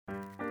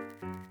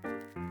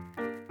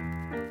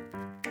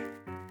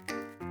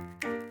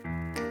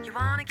You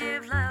wanna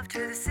give love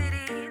to the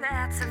city,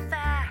 that's a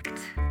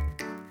fact.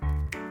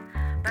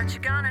 But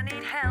you're gonna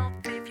need help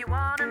if you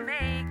wanna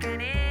make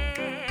an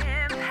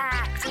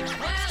impact.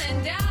 Well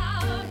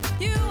endowed,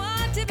 you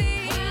want to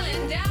be well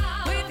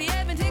endowed with the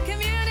Edmonton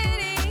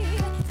community.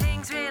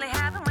 Things really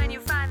happen when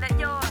you find that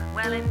you're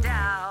well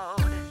endowed.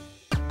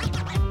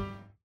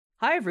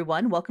 Hi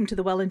everyone, welcome to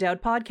the Well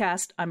Endowed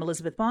Podcast. I'm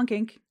Elizabeth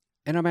Bonkink.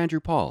 And I'm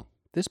Andrew Paul.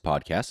 This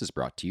podcast is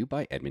brought to you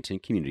by Edmonton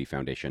Community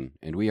Foundation,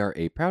 and we are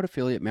a proud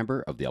affiliate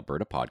member of the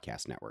Alberta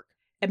Podcast Network.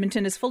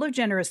 Edmonton is full of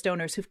generous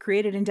donors who've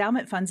created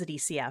endowment funds at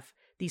ECF.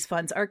 These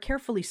funds are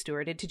carefully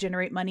stewarded to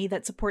generate money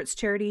that supports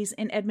charities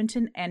in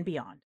Edmonton and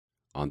beyond.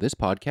 On this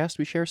podcast,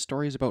 we share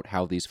stories about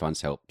how these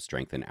funds help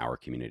strengthen our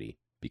community,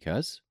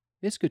 because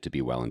it's good to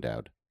be well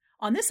endowed.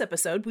 On this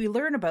episode, we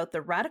learn about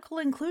the Radical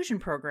Inclusion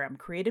Program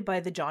created by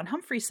the John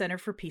Humphrey Centre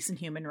for Peace and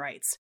Human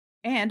Rights,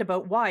 and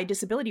about why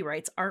disability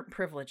rights aren't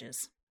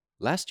privileges.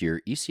 Last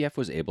year, ECF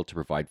was able to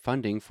provide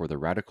funding for the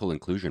Radical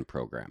Inclusion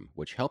Program,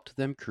 which helped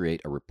them create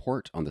a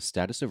report on the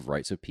status of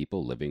rights of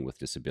people living with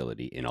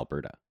disability in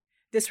Alberta.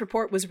 This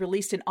report was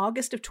released in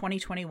August of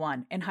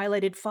 2021 and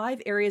highlighted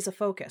 5 areas of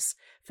focus: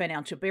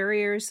 financial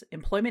barriers,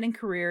 employment and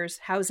careers,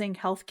 housing,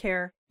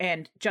 healthcare,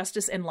 and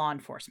justice and law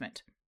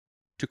enforcement.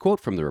 To quote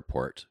from the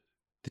report,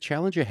 "The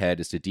challenge ahead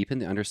is to deepen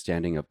the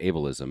understanding of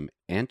ableism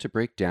and to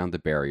break down the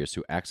barriers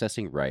to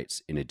accessing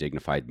rights in a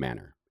dignified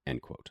manner."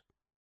 End quote.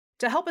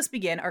 To help us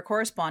begin, our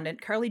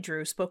correspondent, Carly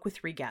Drew, spoke with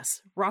 3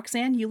 guests: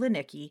 Roxanne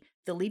Yulinicki,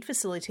 the lead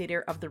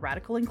facilitator of the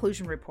Radical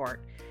Inclusion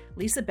Report,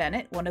 Lisa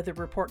Bennett, one of the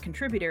report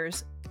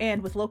contributors,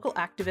 and with local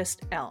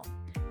activist Elle.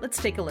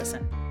 Let's take a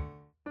listen.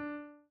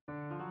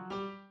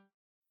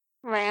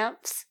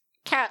 Ramps,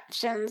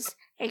 captions,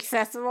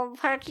 accessible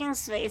parking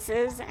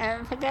spaces,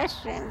 and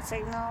pedestrian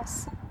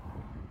signals.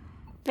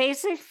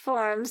 Basic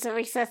forms of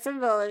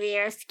accessibility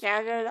are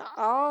scattered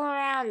all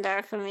around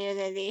our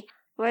community.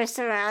 We're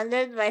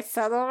surrounded by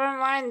subtle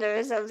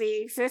reminders of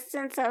the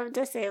existence of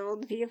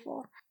disabled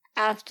people.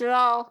 After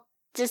all,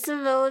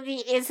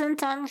 disability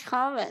isn't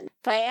uncommon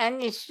by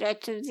any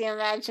stretch of the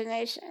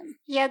imagination.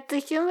 Yet the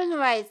human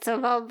rights of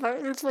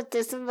Albertans with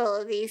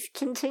disabilities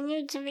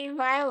continue to be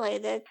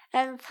violated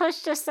and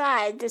pushed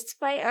aside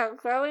despite our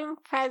growing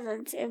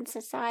presence in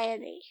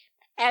society.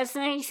 As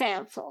an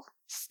example,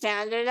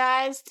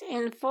 standardized,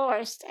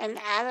 enforced, and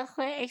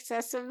adequate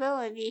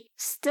accessibility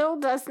still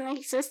doesn't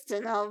exist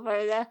in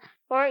Alberta,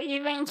 or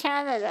even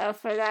Canada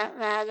for that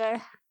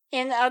matter.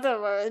 In other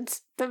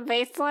words, the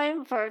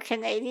baseline for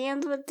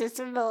Canadians with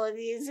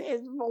disabilities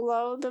is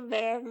below the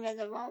bare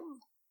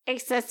minimum.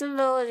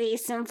 Accessibility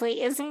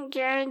simply isn't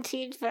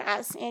guaranteed for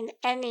us in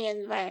any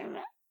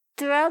environment.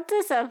 Throughout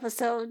this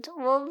episode,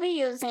 we'll be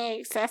using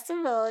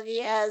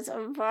accessibility as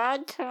a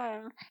broad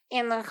term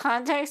in the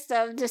context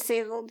of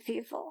disabled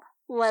people,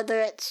 whether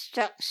it's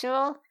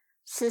structural,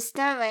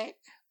 systemic,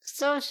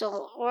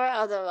 social, or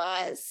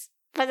otherwise.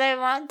 But I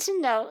want to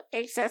note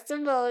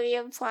accessibility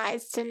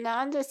applies to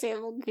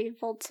non-disabled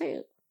people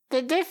too.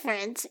 The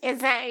difference is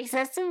that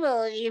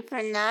accessibility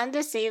for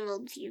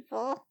non-disabled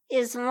people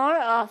is more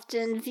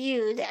often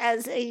viewed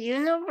as a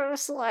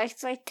universal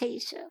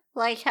expectation,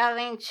 like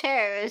having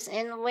chairs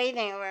in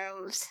waiting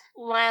rooms,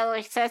 while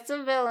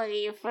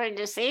accessibility for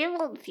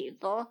disabled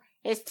people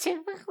is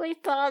typically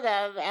thought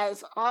of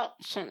as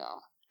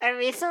optional. I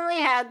recently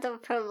had the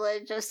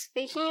privilege of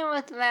speaking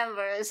with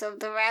members of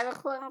the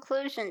Radical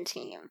Inclusion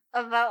team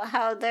about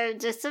how their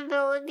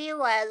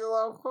disability-led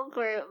local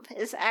group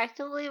is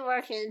actively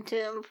working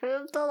to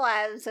improve the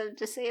lives of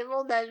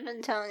disabled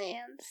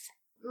Edmontonians.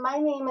 My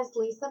name is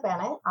Lisa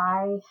Bennett.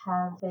 I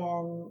have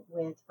been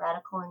with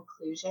Radical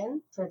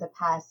Inclusion for the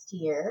past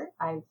year.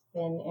 I've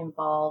been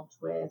involved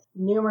with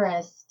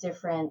numerous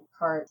different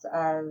parts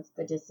of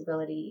the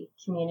disability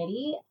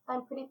community.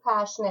 I'm pretty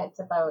passionate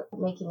about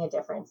making a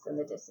difference in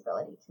the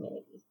disability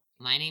community.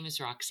 My name is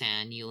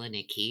Roxanne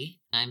Yulinicki.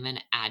 I'm an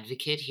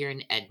advocate here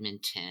in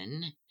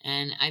Edmonton,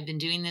 and I've been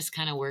doing this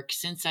kind of work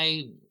since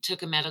I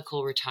took a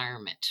medical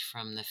retirement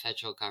from the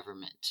federal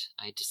government.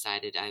 I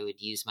decided I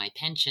would use my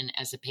pension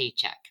as a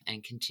paycheck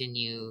and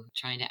continue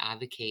trying to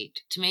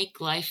advocate to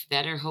make life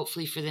better,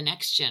 hopefully for the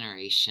next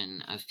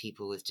generation of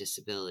people with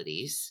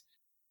disabilities.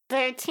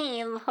 Their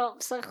team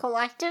hopes a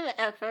collective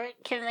effort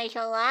can make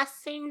a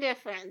lasting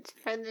difference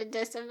for the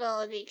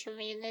disability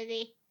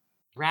community.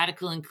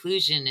 Radical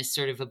inclusion is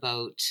sort of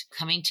about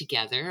coming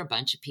together, a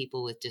bunch of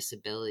people with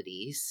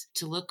disabilities,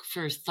 to look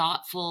for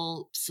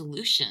thoughtful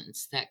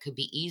solutions that could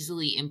be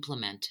easily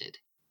implemented.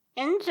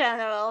 In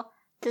general,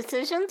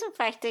 decisions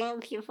affecting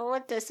people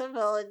with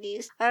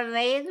disabilities are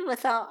made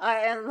without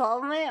our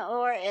involvement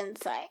or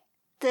insight.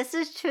 This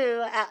is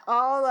true at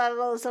all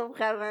levels of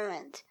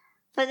government,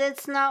 but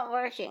it's not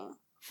working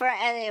for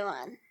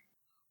anyone.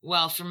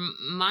 Well, from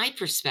my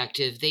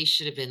perspective, they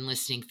should have been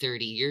listening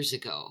 30 years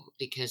ago,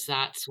 because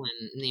that's when,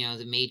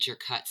 the major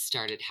cuts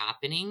started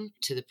happening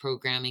to the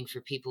programming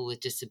for people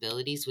with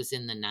disabilities was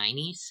in the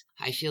 90s.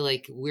 I feel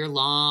like we're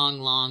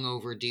long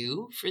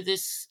overdue for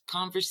this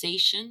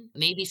conversation.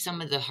 Maybe some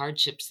of the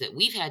hardships that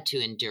we've had to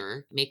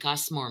endure make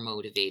us more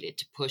motivated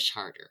to push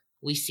harder.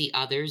 We see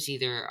others,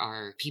 either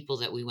our people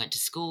that we went to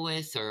school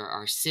with or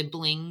our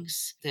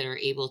siblings, that are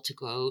able to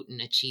go out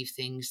and achieve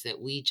things that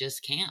we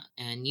just can't.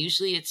 And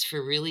usually it's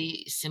for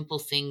really simple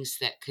things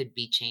that could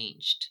be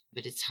changed.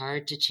 But it's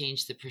hard to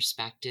change the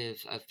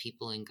perspective of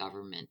people in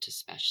government,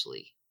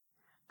 especially.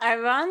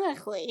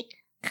 Ironically,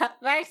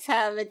 cutbacks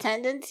have a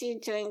tendency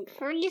to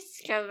increase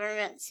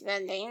government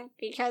spending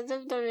because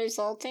of the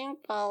resulting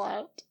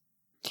fallout.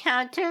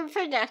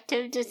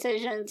 Counterproductive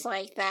decisions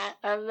like that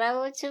are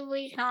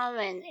relatively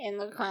common in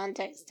the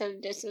context of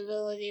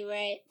disability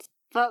rights.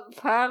 But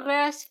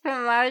progress for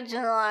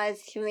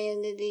marginalized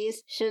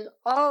communities should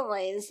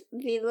always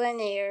be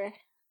linear.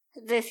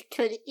 This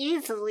could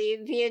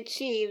easily be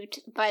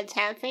achieved by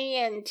tapping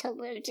into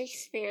lived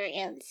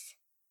experience.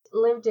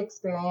 Lived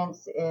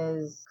experience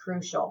is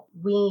crucial.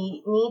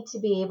 We need to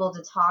be able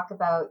to talk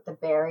about the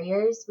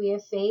barriers we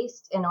have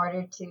faced in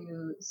order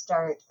to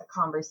start a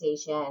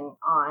conversation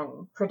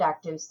on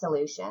productive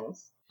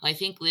solutions. I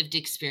think lived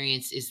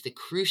experience is the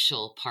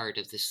crucial part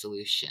of the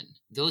solution.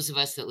 Those of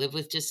us that live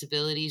with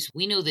disabilities,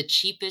 we know the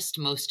cheapest,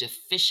 most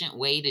efficient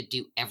way to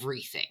do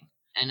everything.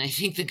 And I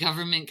think the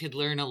government could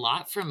learn a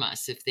lot from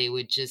us if they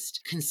would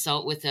just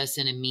consult with us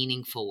in a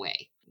meaningful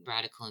way.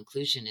 Radical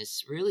inclusion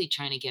is really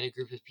trying to get a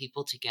group of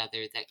people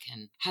together that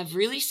can have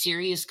really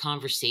serious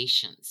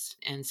conversations.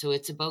 And so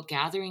it's about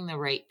gathering the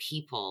right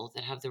people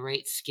that have the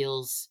right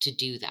skills to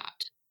do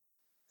that.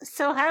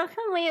 So how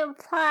can we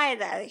apply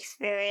that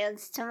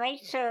experience to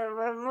make sure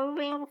we're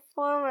moving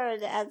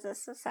forward as a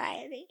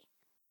society?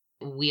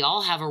 We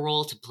all have a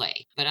role to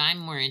play, but I'm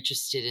more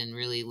interested in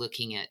really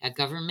looking at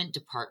government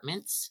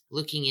departments,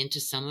 looking into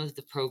some of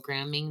the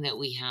programming that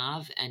we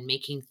have and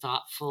making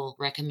thoughtful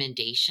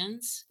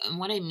recommendations. And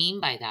what I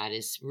mean by that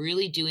is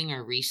really doing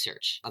our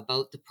research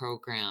about the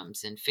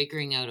programs and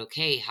figuring out,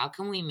 okay, how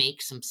can we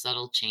make some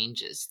subtle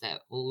changes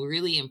that will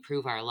really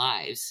improve our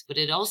lives? But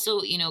it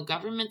also,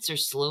 governments are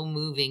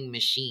slow-moving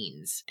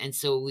machines. And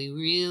so we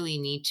really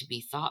need to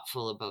be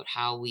thoughtful about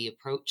how we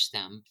approach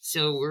them.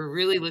 So we're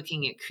really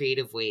looking at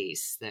creative ways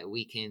that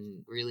we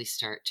can really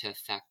start to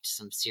affect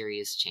some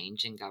serious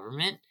change in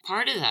government.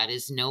 Part of that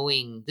is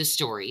knowing the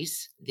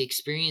stories, the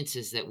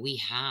experiences that we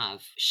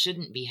have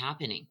shouldn't be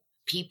happening.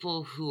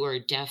 People who are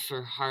deaf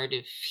or hard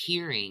of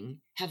hearing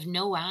have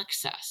no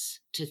access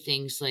to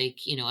things like,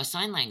 a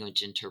sign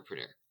language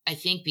interpreter. I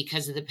think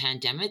because of the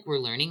pandemic, we're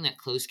learning that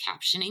closed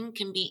captioning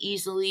can be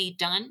easily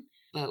done.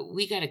 But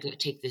we got to go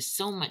take this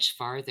so much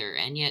farther.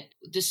 And yet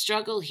the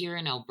struggle here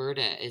in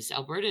Alberta is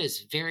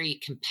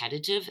very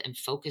competitive and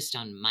focused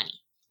on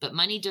money. But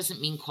money doesn't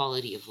mean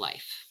quality of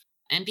life.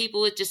 And people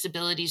with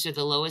disabilities are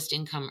the lowest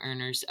income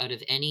earners out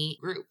of any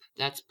group.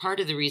 That's part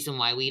of the reason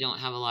why we don't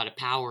have a lot of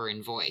power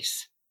and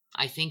voice.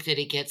 I think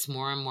that it gets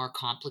more and more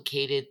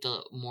complicated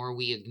the more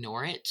we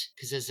ignore it.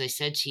 Because as I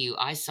said to you,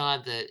 I saw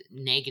the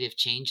negative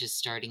changes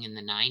starting in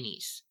the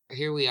 90s.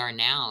 Here we are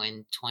now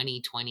in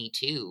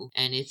 2022,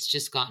 and it's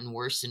just gotten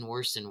worse and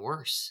worse and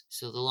worse.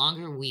 So the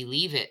longer we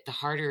leave it, the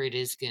harder it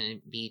is going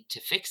to be to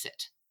fix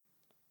it.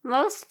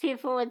 Most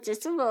people with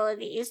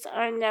disabilities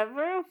are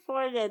never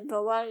afforded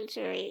the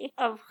luxury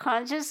of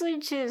consciously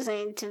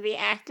choosing to be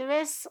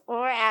activists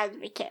or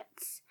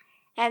advocates.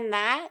 And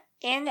that,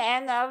 in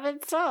and of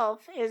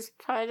itself, is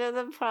part of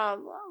the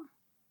problem.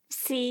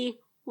 See,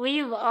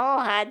 we've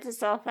all had to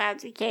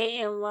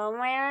self-advocate in one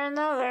way or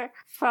another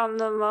from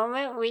the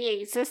moment we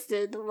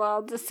existed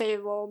while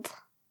disabled.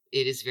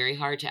 It is very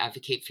hard to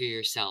advocate for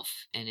yourself,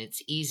 and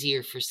it's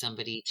easier for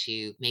somebody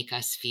to make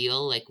us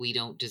feel like we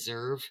don't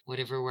deserve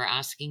whatever we're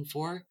asking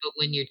for. But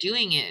when you're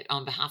doing it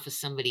on behalf of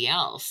somebody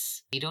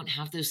else, you don't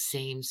have those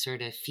same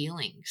sort of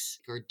feelings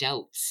or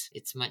doubts.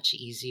 It's much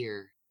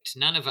easier.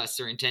 None of us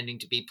are intending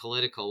to be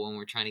political when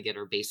we're trying to get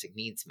our basic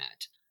needs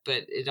met.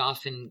 But it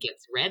often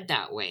gets read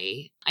that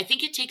way. I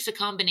think it takes a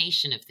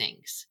combination of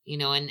things,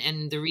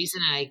 and the reason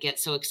I get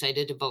so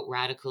excited about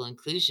radical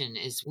inclusion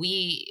is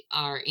we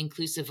are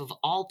inclusive of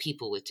all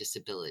people with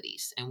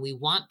disabilities, and we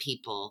want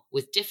people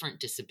with different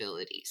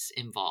disabilities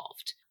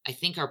involved. I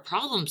think our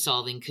problem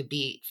solving could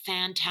be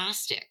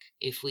fantastic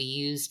if we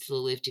used the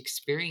lived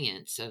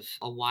experience of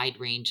a wide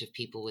range of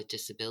people with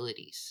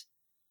disabilities.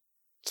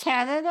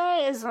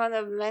 Canada is one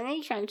of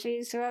many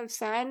countries who have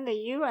signed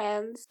the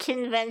UN's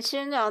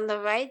Convention on the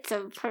Rights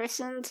of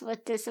Persons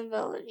with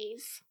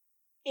Disabilities.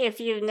 If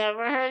you've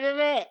never heard of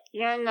it,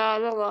 you're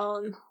not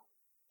alone.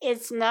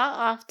 It's not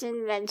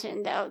often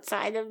mentioned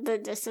outside of the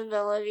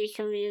disability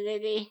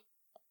community.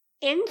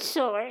 In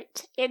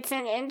short, it's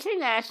an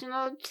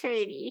international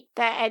treaty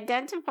that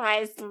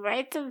identifies the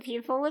rights of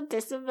people with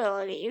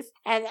disabilities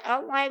and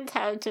outlines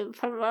how to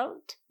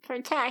promote,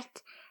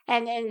 protect,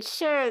 and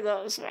ensure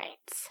those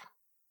rights.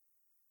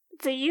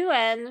 The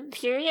UN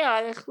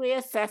periodically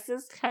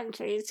assesses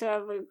countries who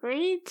have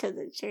agreed to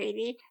the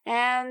treaty,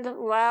 and,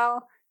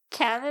 well,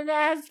 Canada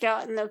has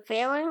gotten a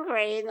failing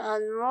grade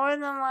on more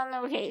than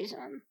one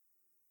occasion.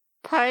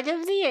 Part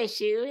of the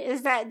issue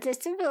is that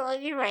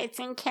disability rights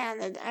in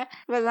Canada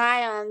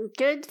rely on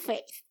good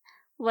faith,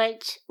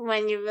 which,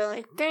 when you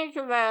really think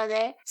about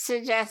it,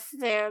 suggests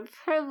they're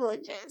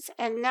privileges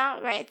and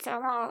not rights at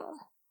all.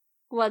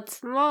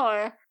 What's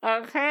more,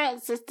 our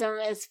current system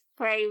is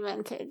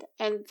fragmented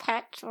and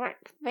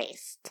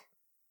patchwork-based.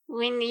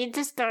 We need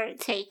to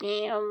start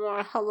taking a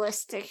more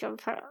holistic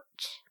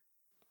approach.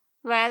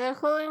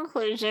 Radical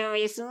Inclusion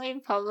recently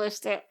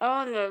published their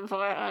own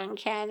report on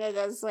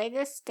Canada's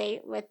latest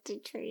state with the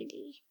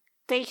treaty.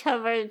 They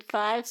covered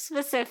 5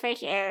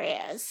 specific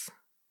areas: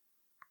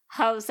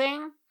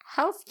 housing,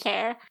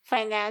 healthcare,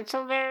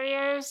 financial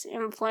barriers,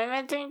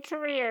 employment and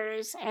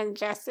careers, and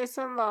justice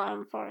and law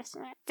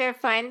enforcement. Their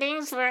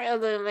findings were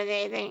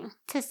illuminating,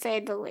 to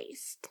say the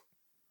least.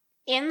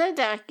 In the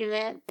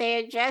document, they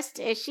addressed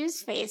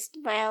issues faced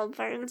by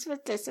Albertans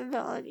with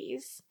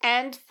disabilities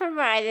and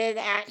provided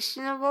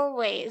actionable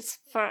ways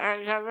for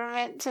our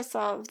government to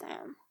solve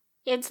them.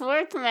 It's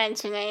worth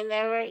mentioning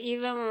there were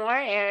even more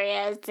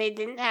areas they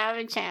didn't have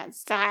a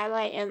chance to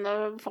highlight in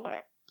the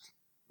report.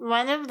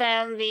 One of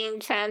them being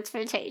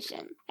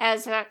transportation,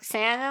 as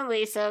Roxanne and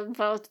Lisa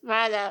both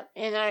brought up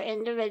in our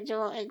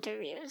individual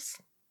interviews.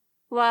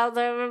 While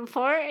the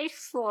report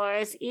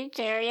explores each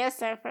area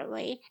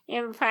separately,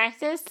 in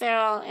practice they're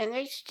all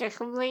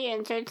inextricably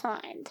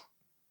intertwined.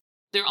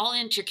 They're all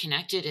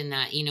interconnected in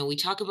that, we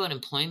talk about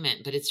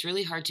employment, but it's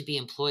really hard to be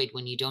employed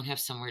when you don't have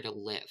somewhere to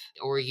live.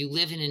 Or you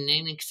live in an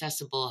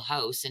inaccessible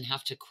house and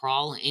have to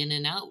crawl in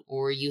and out.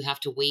 Or you have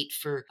to wait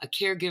for a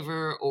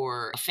caregiver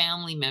or a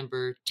family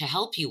member to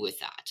help you with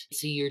that.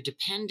 So you're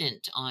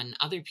dependent on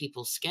other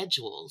people's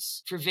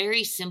schedules for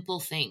very simple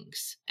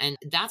things. And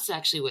that's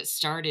actually what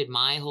started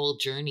my whole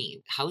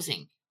journey,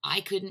 housing.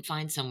 I couldn't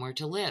find somewhere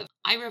to live.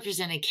 I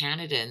represented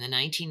Canada in the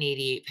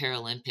 1988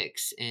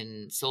 Paralympics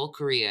in Seoul,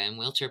 Korea in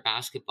wheelchair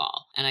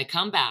basketball. And I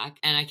come back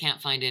and I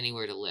can't find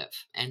anywhere to live.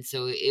 And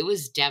so it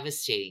was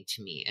devastating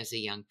to me as a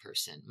young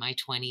person. My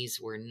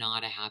 20s were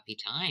not a happy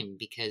time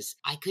because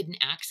I couldn't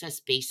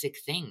access basic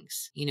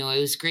things. I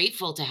was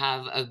grateful to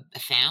have a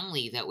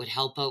family that would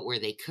help out where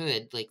they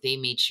could. Like they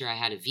made sure I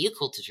had a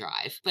vehicle to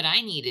drive, but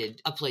I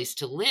needed a place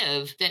to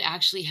live that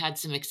actually had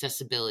some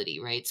accessibility,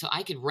 right? So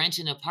I could rent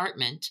an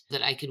apartment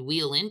that I could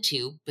wheel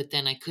into, but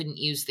then I couldn't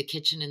use the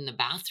kitchen and the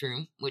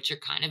bathroom, which are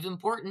kind of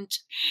important.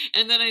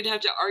 And then I'd have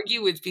to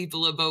argue with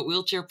people about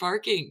wheelchair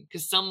parking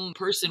because some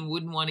person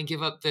wouldn't want to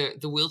give up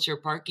the wheelchair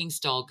parking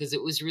stall because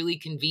it was really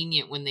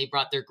convenient when they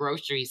brought their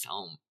groceries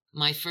home.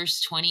 My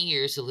first 20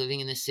 years of living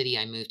in the city,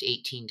 I moved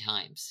 18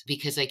 times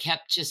because I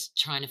kept just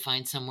trying to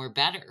find somewhere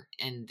better.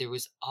 And there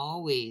was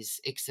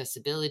always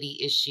accessibility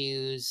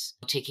issues,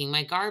 taking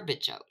my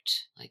garbage out.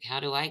 Like, how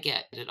do I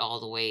get it all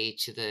the way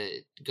to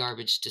the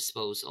garbage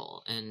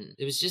disposal? And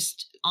it was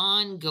just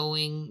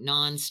ongoing,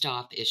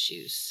 nonstop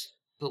issues.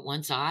 But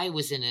once I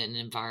was in an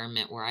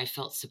environment where I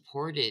felt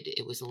supported,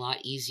 it was a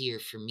lot easier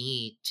for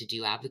me to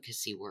do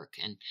advocacy work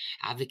and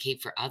advocate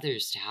for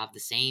others to have the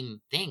same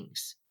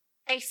things.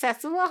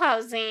 Accessible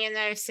housing in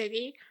our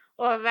city,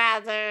 or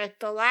rather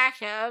the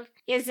lack of,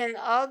 is an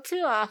all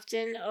too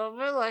often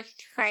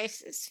overlooked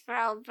crisis for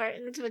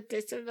Albertans with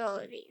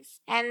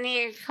disabilities, and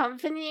the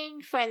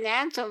accompanying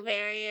financial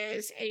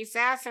barriers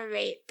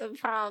exacerbate the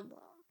problem.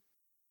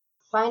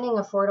 Finding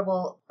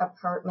affordable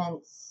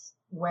apartments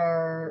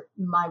where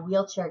my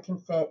wheelchair can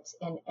fit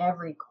in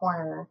every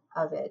corner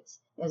of it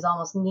is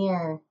almost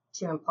near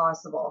to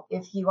impossible.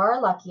 If you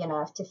are lucky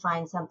enough to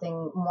find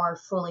something more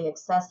fully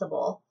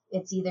accessible,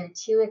 it's either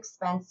too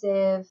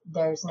expensive,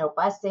 there's no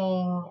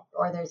busing,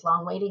 or there's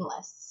long waiting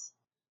lists.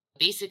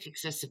 Basic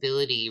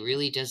accessibility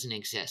really doesn't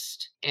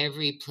exist.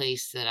 Every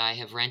place that I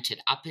have rented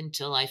up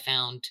until I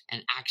found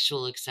an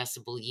actual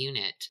accessible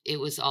unit, it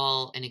was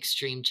all an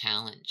extreme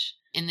challenge.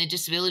 In the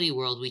disability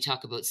world, we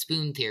talk about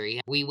spoon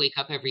theory. We wake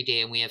up every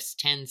day and we have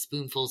 10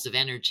 spoonfuls of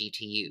energy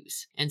to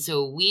use. And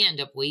so we end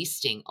up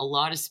wasting a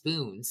lot of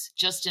spoons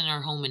just in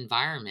our home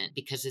environment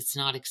because it's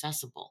not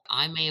accessible.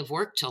 I may have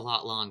worked a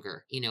lot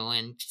longer,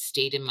 and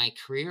stayed in my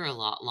career a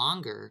lot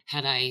longer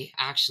had I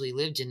actually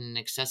lived in an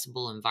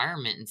accessible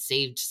environment and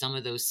saved some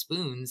of those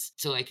spoons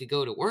so I could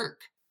go to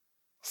work.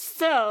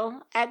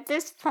 So, at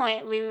this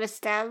point, we've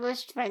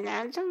established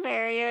financial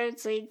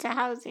barriers lead to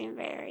housing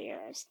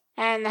barriers.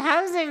 And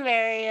housing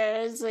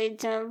barriers lead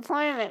to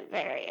employment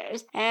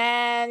barriers.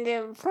 And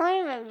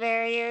employment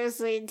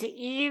barriers lead to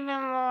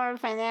even more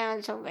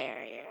financial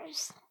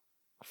barriers.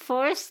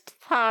 Forced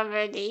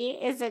poverty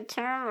is a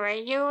term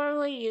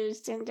regularly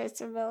used in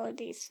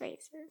disability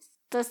spaces.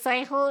 The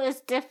cycle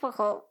is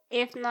difficult,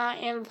 if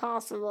not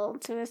impossible,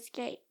 to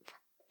escape.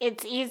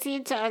 It's easy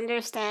to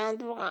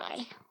understand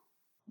why.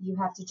 You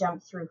have to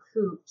jump through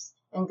hoops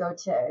and go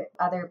to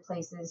other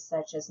places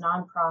such as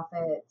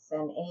nonprofits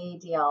and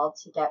AADL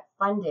to get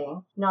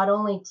funding, not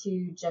only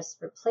to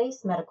just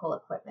replace medical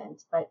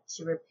equipment, but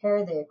to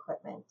repair the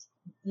equipment.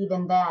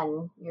 Even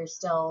then, you're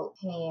still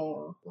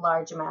paying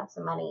large amounts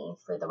of money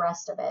for the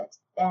rest of it.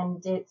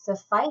 And it's a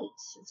fight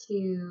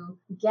to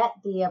get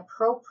the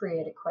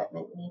appropriate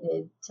equipment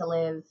needed to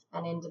live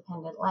an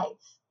independent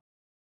life.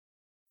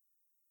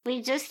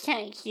 We just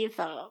can't keep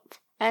up.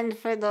 And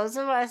for those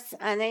of us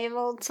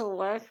unable to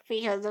work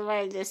because of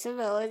our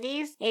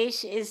disabilities,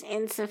 AISH is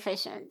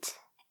insufficient.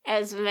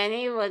 As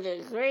many would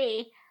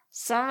agree,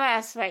 some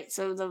aspects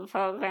of the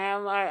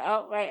program are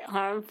outright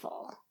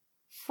harmful.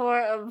 For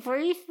a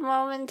brief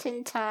moment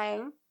in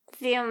time,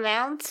 the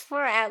amounts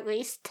were at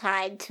least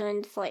tied to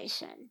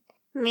inflation,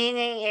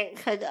 meaning it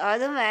could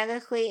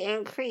automatically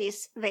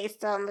increase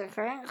based on the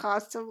current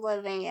cost of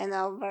living in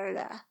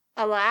Alberta.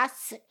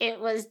 Alas,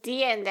 it was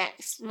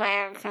de-indexed by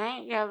our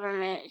current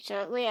government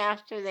shortly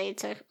after they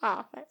took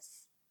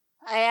office.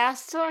 I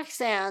asked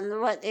Roxanne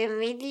what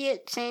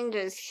immediate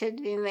changes could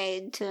be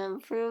made to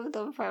improve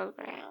the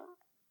program.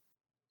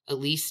 At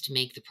least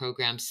make the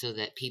program so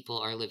that people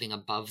are living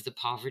above the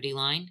poverty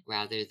line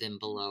rather than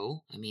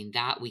below. I mean,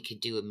 that we could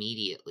do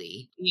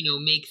immediately.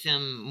 Make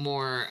them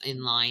more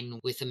in line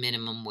with a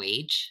minimum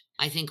wage.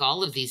 I think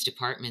all of these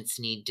departments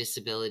need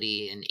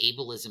disability and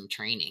ableism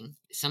training.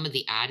 Some of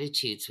the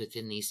attitudes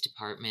within these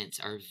departments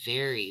are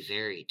very,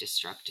 very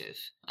destructive.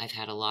 I've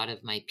had a lot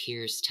of my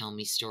peers tell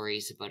me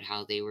stories about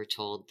how they were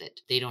told that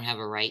they don't have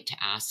a right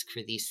to ask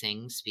for these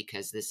things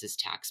because this is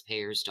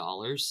taxpayers'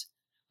 dollars.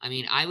 I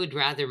mean, I would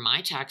rather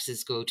my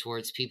taxes go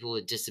towards people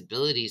with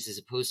disabilities as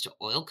opposed to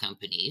oil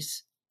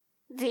companies.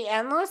 The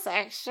endless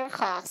extra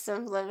costs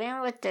of living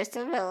with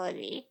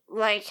disability,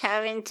 like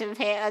having to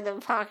pay out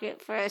of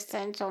pocket for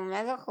essential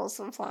medical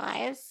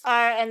supplies,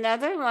 are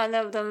another one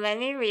of the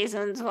many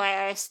reasons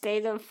why our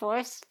state of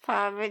forced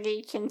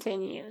poverty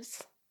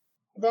continues.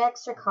 The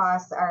extra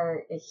costs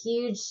are a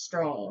huge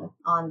strain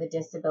on the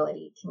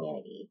disability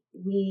community.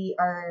 We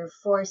are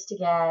forced to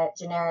get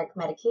generic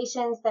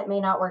medications that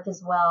may not work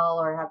as well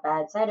or have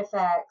bad side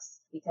effects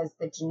because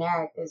the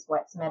generic is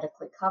what's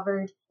medically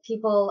covered.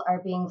 People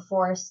are being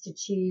forced to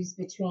choose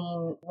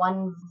between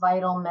one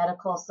vital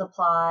medical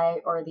supply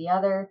or the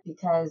other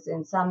because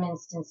in some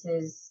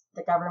instances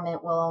the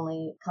government will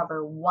only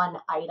cover one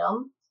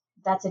item.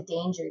 That's a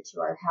danger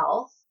to our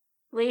health.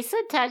 Lisa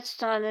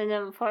touched on an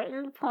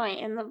important point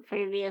in the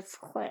previous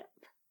clip.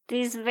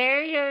 These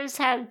barriers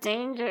have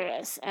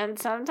dangerous and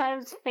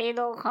sometimes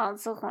fatal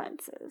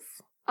consequences.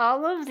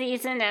 All of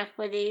these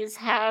inequities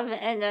have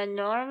an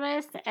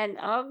enormous and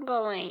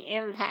ongoing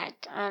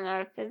impact on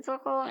our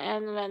physical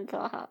and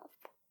mental health.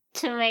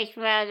 To make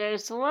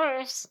matters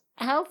worse,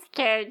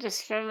 healthcare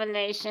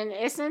discrimination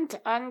isn't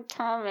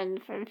uncommon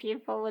for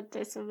people with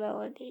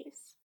disabilities.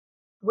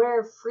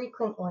 We're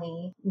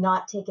frequently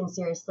not taken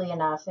seriously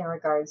enough in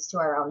regards to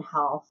our own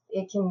health.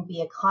 It can be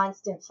a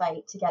constant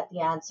fight to get the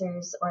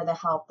answers or the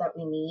help that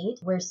we need.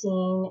 We're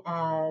seen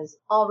as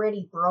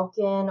already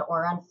broken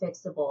or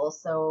unfixable,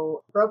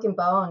 so broken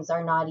bones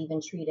are not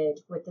even treated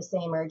with the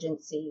same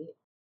urgency.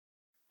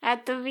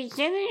 At the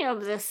beginning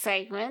of this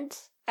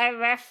segment, I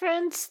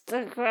referenced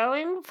the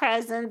growing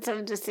presence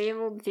of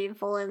disabled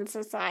people in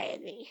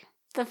society.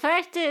 The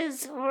fact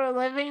is, we're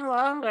living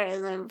longer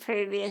than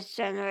previous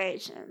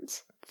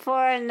generations,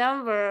 for a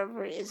number of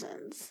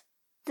reasons.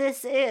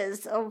 This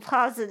is a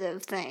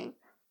positive thing,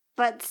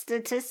 but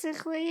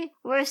statistically,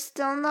 we're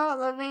still not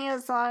living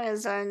as long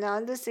as our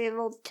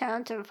non-disabled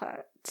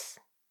counterparts.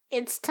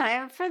 It's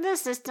time for the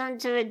system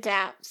to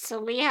adapt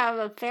so we have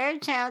a fair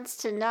chance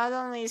to not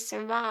only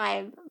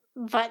survive,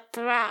 but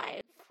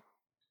thrive.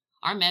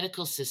 Our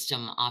medical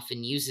system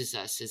often uses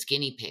us as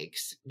guinea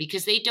pigs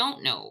because they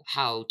don't know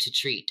how to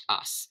treat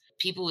us.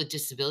 People with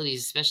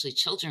disabilities, especially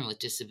children with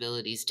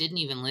disabilities, didn't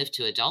even live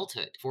to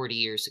adulthood 40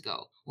 years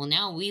ago. Well,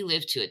 now we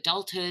live to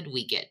adulthood,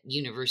 we get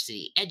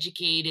university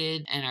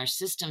educated, and our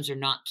systems are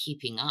not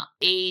keeping up.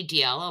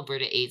 AADL,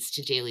 Alberta Aids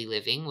to Daily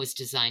Living, was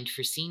designed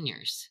for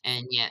seniors,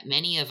 and yet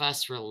many of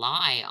us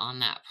rely on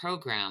that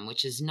program,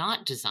 which is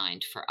not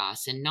designed for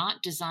us and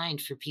not designed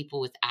for people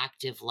with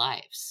active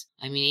lives.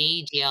 I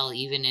mean, AADL,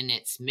 even in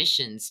its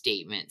mission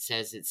statement,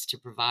 says it's to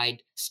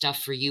provide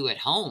stuff for you at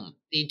home.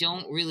 They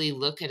don't really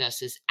look at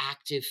us as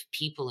active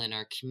people in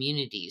our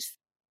communities.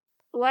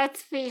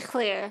 Let's be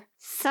clear,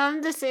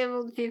 some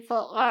disabled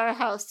people are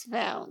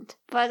housebound,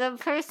 but a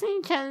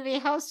person can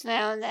be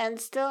housebound and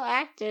still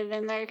active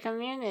in their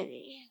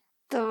community.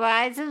 The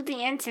rise of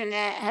the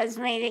internet has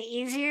made it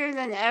easier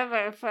than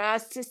ever for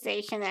us to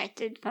stay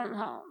connected from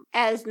home,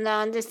 as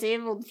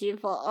non-disabled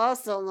people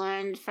also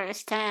learned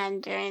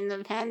firsthand during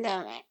the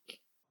pandemic.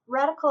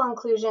 Radical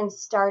inclusion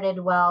started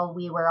while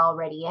we were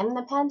already in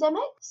the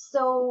pandemic,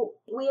 so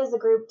we as a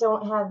group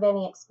don't have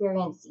any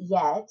experience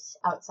yet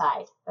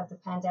outside of the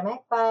pandemic,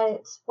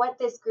 but what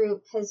this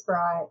group has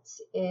brought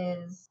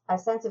is a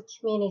sense of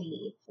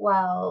community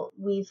while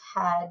we've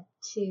had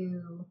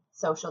to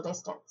social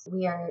distance.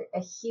 We are a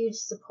huge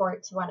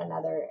support to one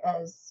another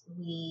as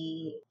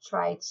we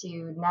try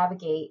to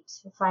navigate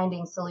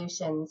finding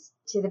solutions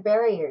to the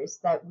barriers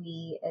that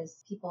we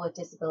as people with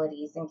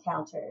disabilities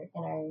encounter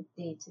in our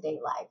day-to-day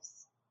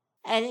lives.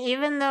 And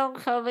even though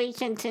COVID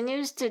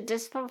continues to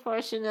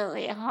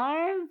disproportionately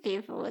harm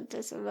people with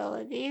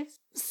disabilities,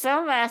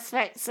 some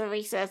aspects of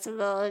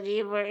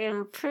accessibility were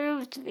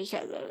improved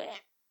because of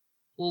it.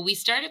 Well, we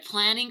started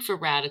planning for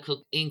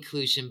radical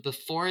inclusion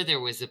before there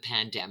was a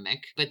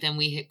pandemic, but then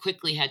we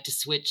quickly had to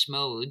switch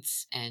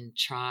modes and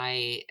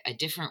try a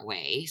different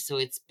way. So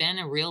it's been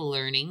a real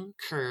learning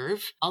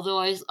curve. Although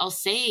I'll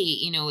say,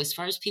 as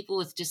far as people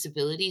with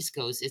disabilities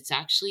goes, it's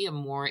actually a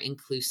more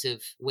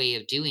inclusive way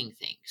of doing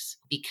things.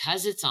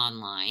 Because it's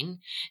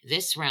online,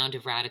 this round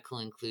of radical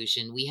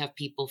inclusion, we have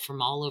people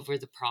from all over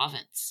the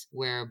province,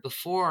 where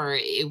before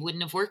it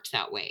wouldn't have worked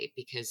that way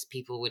because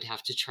people would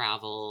have to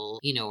travel,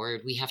 or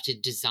we have to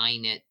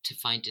design it to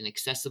find an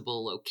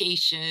accessible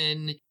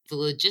location. The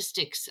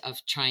logistics of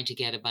trying to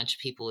get a bunch of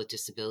people with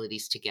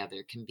disabilities together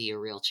can be a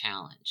real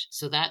challenge.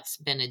 So that's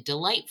been a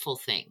delightful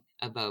thing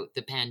about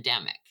the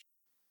pandemic.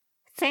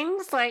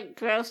 Things like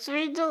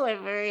grocery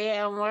delivery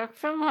and work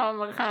from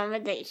home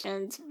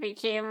accommodations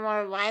became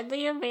more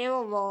widely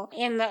available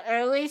in the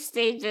early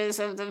stages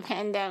of the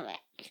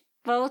pandemic,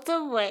 both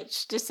of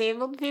which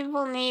disabled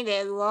people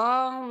needed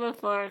long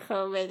before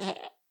COVID hit.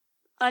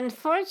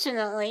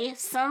 Unfortunately,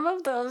 some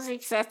of those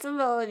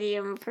accessibility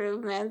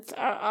improvements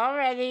are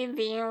already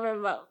being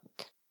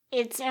revoked.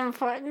 It's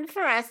important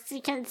for us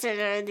to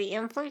consider the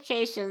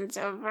implications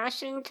of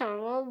rushing to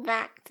roll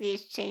back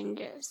these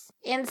changes.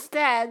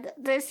 Instead,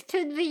 this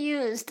could be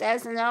used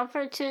as an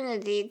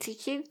opportunity to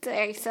keep the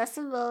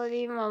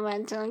accessibility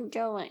momentum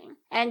going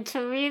and to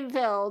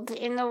rebuild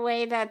in a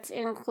way that's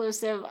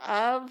inclusive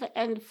of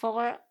and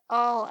for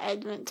all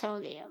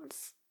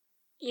Edmontonians.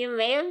 You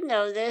may have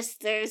noticed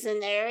there's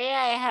an area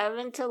I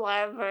haven't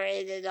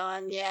elaborated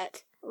on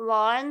yet: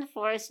 law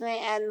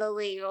enforcement and the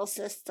legal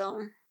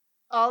system.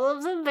 All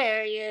of the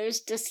barriers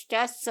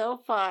discussed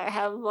so far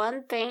have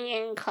one thing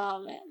in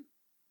common.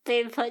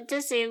 They put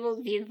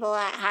disabled people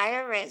at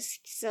higher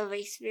risks of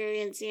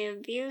experiencing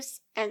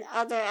abuse and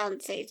other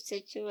unsafe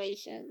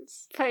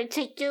situations,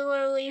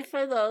 particularly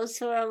for those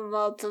who are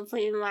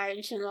multiply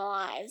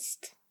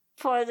marginalized.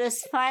 For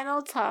this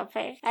final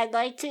topic, I'd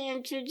like to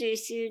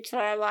introduce you to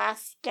our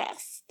last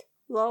guest,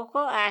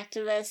 local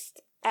activist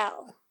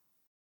Elle.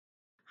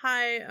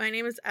 Hi, my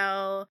name is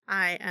Elle.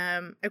 I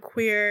am a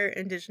queer,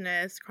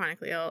 Indigenous,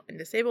 chronically ill, and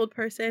disabled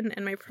person,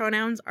 and my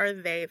pronouns are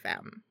they,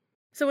 them.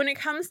 So when it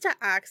comes to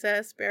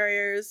access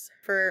barriers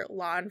for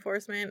law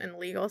enforcement and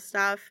legal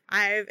stuff,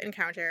 I've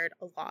encountered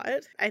a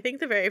lot. I think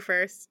the very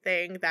first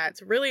thing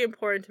that's really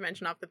important to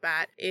mention off the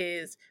bat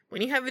is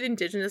when you have an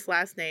Indigenous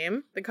last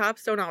name, the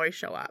cops don't always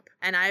show up.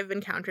 And I've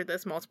encountered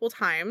this multiple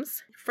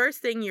times.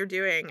 First thing you're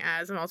doing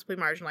as a multiply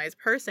marginalized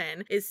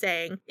person is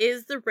saying,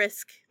 is the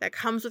risk that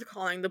comes with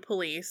calling the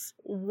police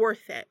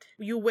worth it?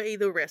 You weigh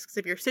the risks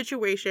of your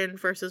situation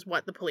versus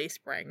what the police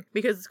bring,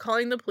 because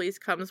calling the police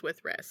comes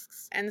with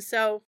risks. And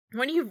so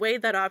when you've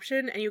weighed that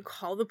option and you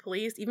call the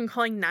police, even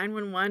calling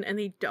 911 and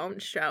they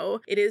don't show,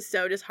 it is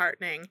so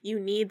disheartening. You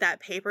need that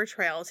paper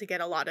trail to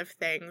get a lot of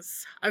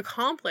things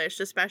accomplished,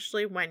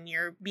 especially when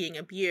you're being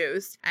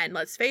abused. And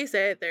let's face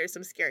it, there's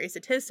some scary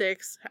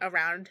statistics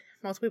around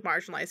multiply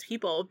marginalized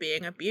people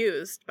being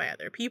abused by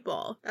other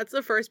people. That's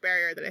the first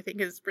barrier that I think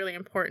is really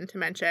important to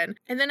mention.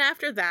 And then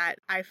after that,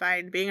 I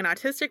find being an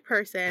autistic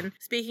person,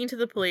 speaking to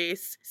the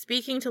police,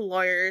 speaking to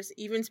lawyers,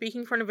 even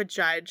speaking in front of a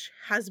judge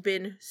has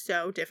been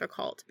so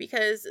difficult.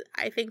 Because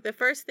I think the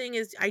first thing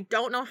is I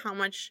don't know how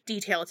much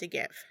detail to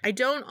give. I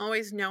don't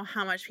always know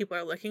how much people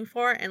are looking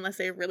for unless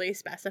they really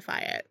specify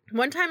it.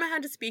 One time I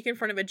had to speak in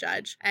front of a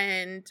judge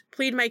and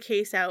plead my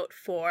case out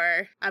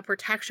for a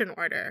protection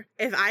order.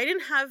 If I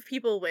didn't have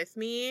people with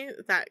me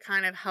that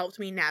kind of helped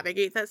me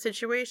navigate that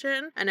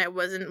situation, and I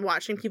wasn't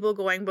watching people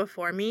going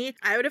before me,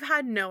 I would have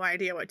had no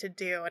idea what to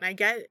do. And I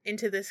get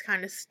into this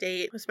kind of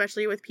state,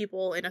 especially with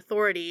people in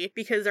authority,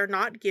 because they're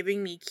not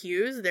giving me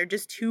cues. They're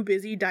just too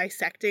busy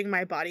dissecting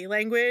my body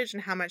language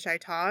and how much I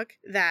talk,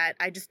 that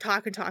I just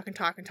talk and talk and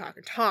talk and talk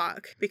and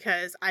talk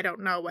because I don't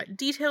know what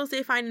details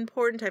they find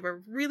important. I have a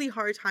really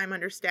hard time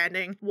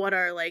understanding what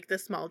are like the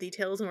small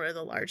details and what are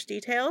the large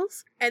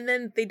details. And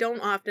then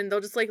they'll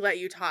just like let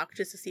you talk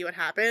just to see what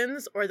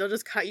happens, or they'll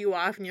just cut you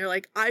off and you're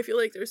like, I feel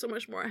like there's so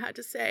much more I had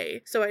to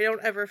say. So I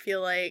don't ever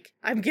feel like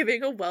I'm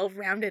giving a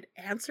well-rounded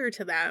answer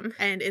to them.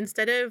 And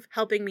instead of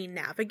helping me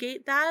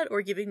navigate that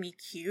or giving me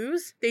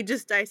cues, they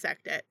just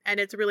dissect it. And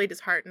it's really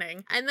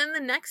disheartening. And then the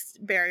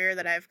next barrier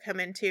that I've come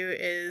into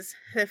is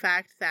the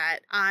fact that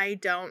I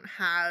don't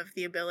have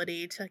the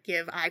ability to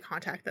give eye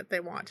contact that they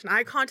want. And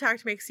eye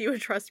contact makes you a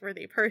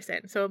trustworthy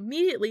person. So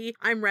immediately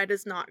I'm read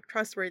as not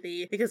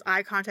trustworthy because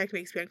eye contact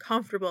makes me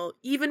uncomfortable.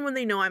 Even when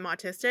they know I'm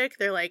autistic,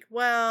 they're like,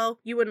 well,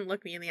 you wouldn't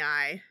look me in the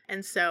eye.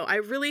 And so I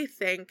really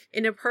think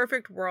in a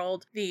perfect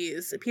world,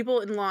 these people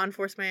in law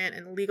enforcement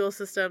and legal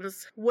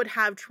systems would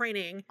have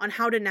training on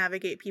how to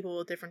navigate people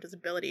with different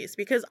disabilities,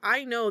 because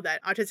I know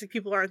that autistic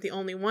people aren't the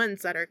only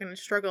ones that are going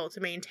to struggle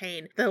to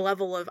maintain the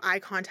level of eye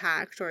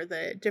contact or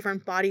the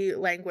different body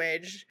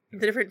language,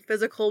 the different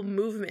physical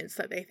movements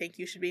that they think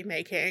you should be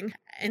making.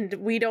 And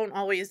we don't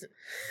always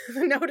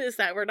notice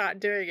that we're not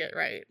doing it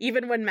right,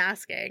 even when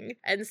masking.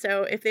 And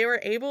so if they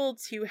were able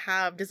to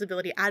have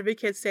disability disability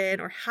advocates in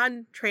or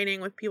had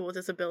training with people with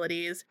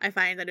disabilities, I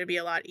find that it'd be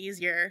a lot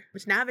easier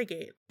to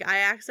navigate. I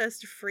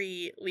accessed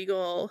free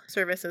legal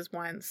services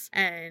once,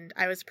 and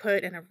I was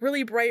put in a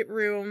really bright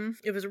room.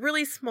 It was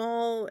really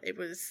small. It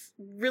was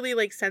really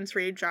like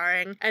sensory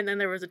jarring. And then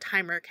there was a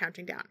timer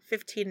counting down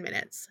 15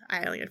 minutes.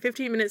 I only had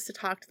 15 minutes to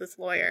talk to this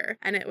lawyer.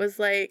 And it was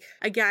like,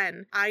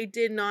 again, I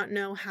did not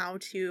know how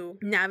to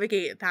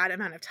navigate that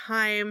amount of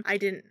time. I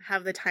didn't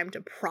have the time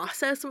to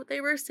process what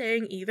they were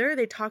saying either.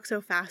 They talk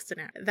so fast in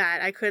it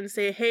that I couldn't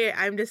say, hey,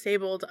 I'm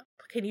disabled.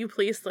 Can you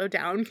please slow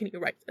down? Can you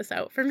write this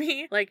out for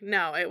me? Like,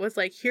 no, it was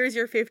like, here's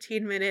your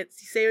 15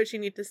 minutes. You say what you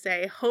need to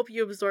say. Hope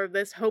you absorb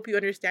this. Hope you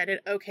understand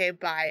it. Okay,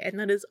 bye. And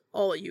that is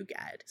all you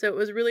get. So it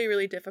was really,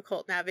 really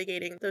difficult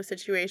navigating those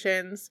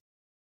situations.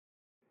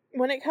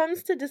 When it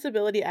comes to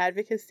disability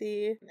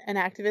advocacy and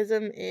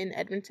activism in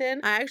Edmonton,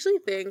 I actually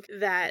think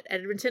that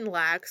Edmonton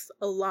lacks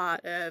a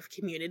lot of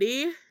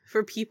community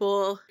for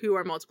people who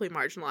are multiply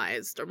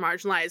marginalized or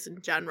marginalized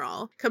in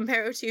general.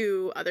 Compared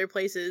to other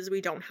places,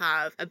 we don't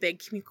have a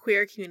big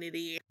queer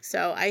community.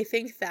 So I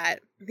think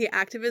that the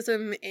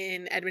activism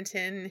in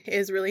Edmonton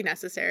is really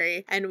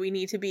necessary, and we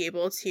need to be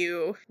able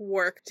to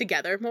work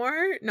together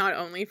more, not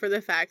only for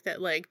the fact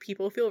that like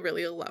people feel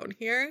really alone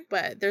here,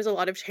 but there's a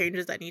lot of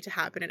changes that need to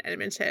happen in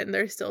Edmonton.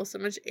 There's still so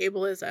much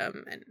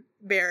ableism and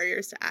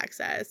barriers to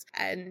access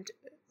and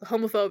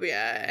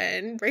homophobia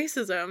and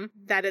racism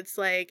that it's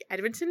like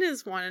Edmonton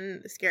is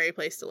one scary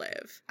place to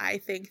live. I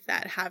think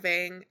that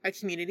having a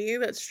community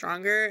that's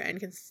stronger and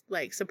can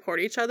like support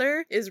each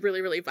other is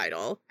really, really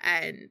vital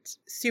and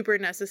super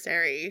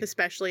necessary,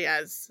 especially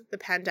as the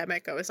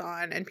pandemic goes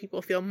on and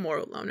people feel more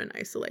alone and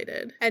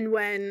isolated. And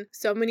when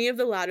so many of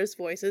the loudest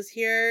voices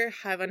here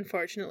have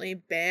unfortunately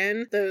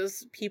been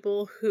those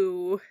people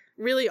who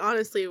really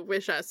honestly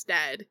wish us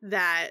dead,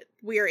 that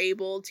we are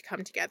able to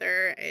come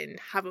together and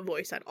have a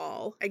voice at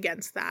all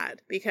against that,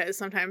 because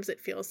sometimes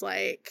it feels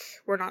like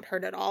we're not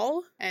heard at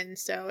all. And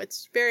so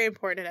it's very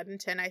important in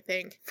Edmonton, I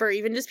think, for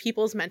even just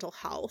people's mental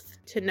health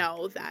to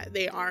know that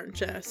they aren't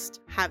just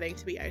having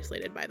to be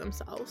isolated by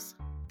themselves.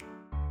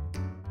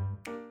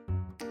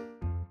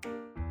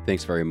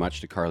 Thanks very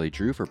much to Carly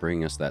Drew for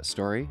bringing us that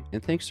story,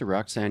 and thanks to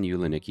Roxanne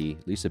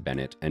Yulinicki, Lisa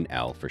Bennett, and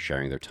Elle for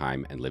sharing their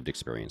time and lived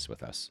experience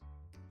with us.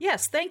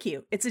 Yes, thank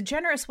you. It's a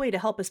generous way to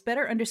help us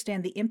better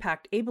understand the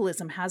impact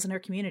ableism has in our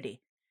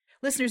community.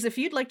 Listeners, if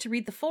you'd like to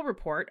read the full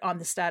report on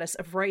the status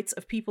of rights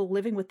of people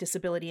living with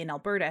disability in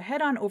Alberta, head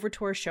on over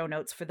to our show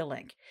notes for the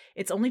link.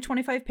 It's only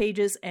 25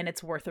 pages and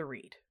it's worth a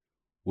read.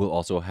 We'll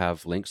also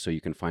have links so you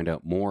can find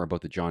out more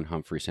about the John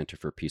Humphrey Centre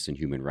for Peace and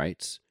Human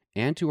Rights,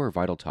 and to our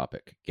vital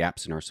topic,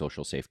 gaps in our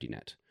social safety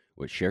net,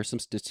 which shares some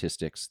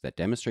statistics that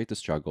demonstrate the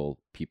struggle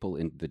people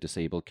in the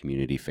disabled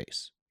community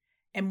face.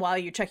 And while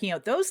you're checking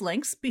out those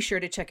links, be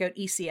sure to check out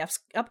ECF's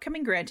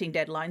upcoming granting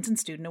deadlines and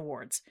student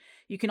awards.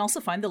 You can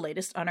also find the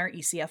latest on our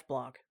ECF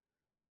blog.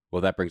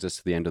 Well, that brings us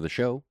to the end of the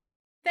show.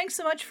 Thanks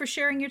so much for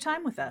sharing your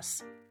time with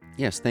us.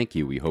 Yes, thank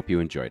you. We hope you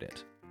enjoyed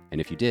it.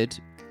 And if you did,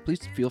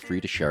 please feel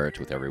free to share it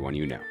with everyone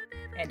you know.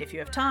 And if you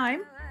have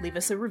time, leave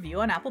us a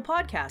review on Apple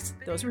Podcasts.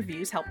 Those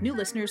reviews help new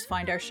listeners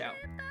find our show.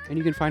 And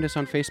you can find us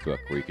on Facebook,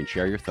 where you can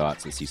share your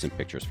thoughts and see some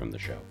pictures from the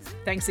show.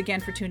 Thanks again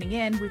for tuning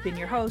in. We've been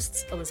your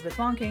hosts, Elizabeth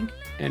Bonkink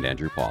and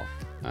Andrew Paul.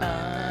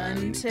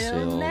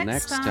 Until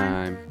next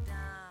time.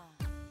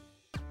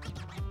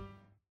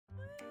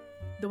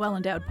 The Well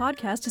Endowed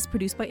Podcast is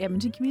produced by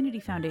Edmonton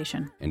Community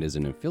Foundation and is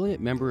an affiliate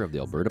member of the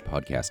Alberta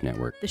Podcast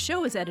Network. The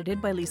show is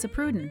edited by Lisa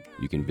Pruden.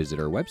 You can visit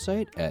our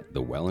website at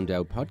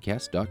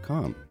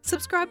thewellendowedpodcast.com.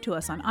 Subscribe to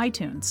us on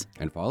iTunes.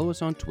 And follow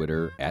us on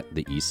Twitter at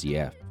the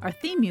ECF. Our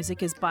theme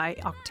music is by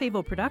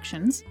Octavo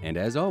Productions. And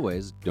as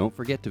always, don't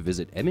forget to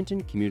visit Edmonton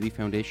Community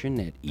Foundation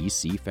at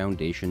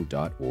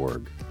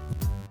ecfoundation.org.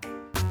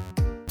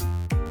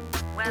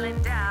 Well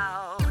endowed.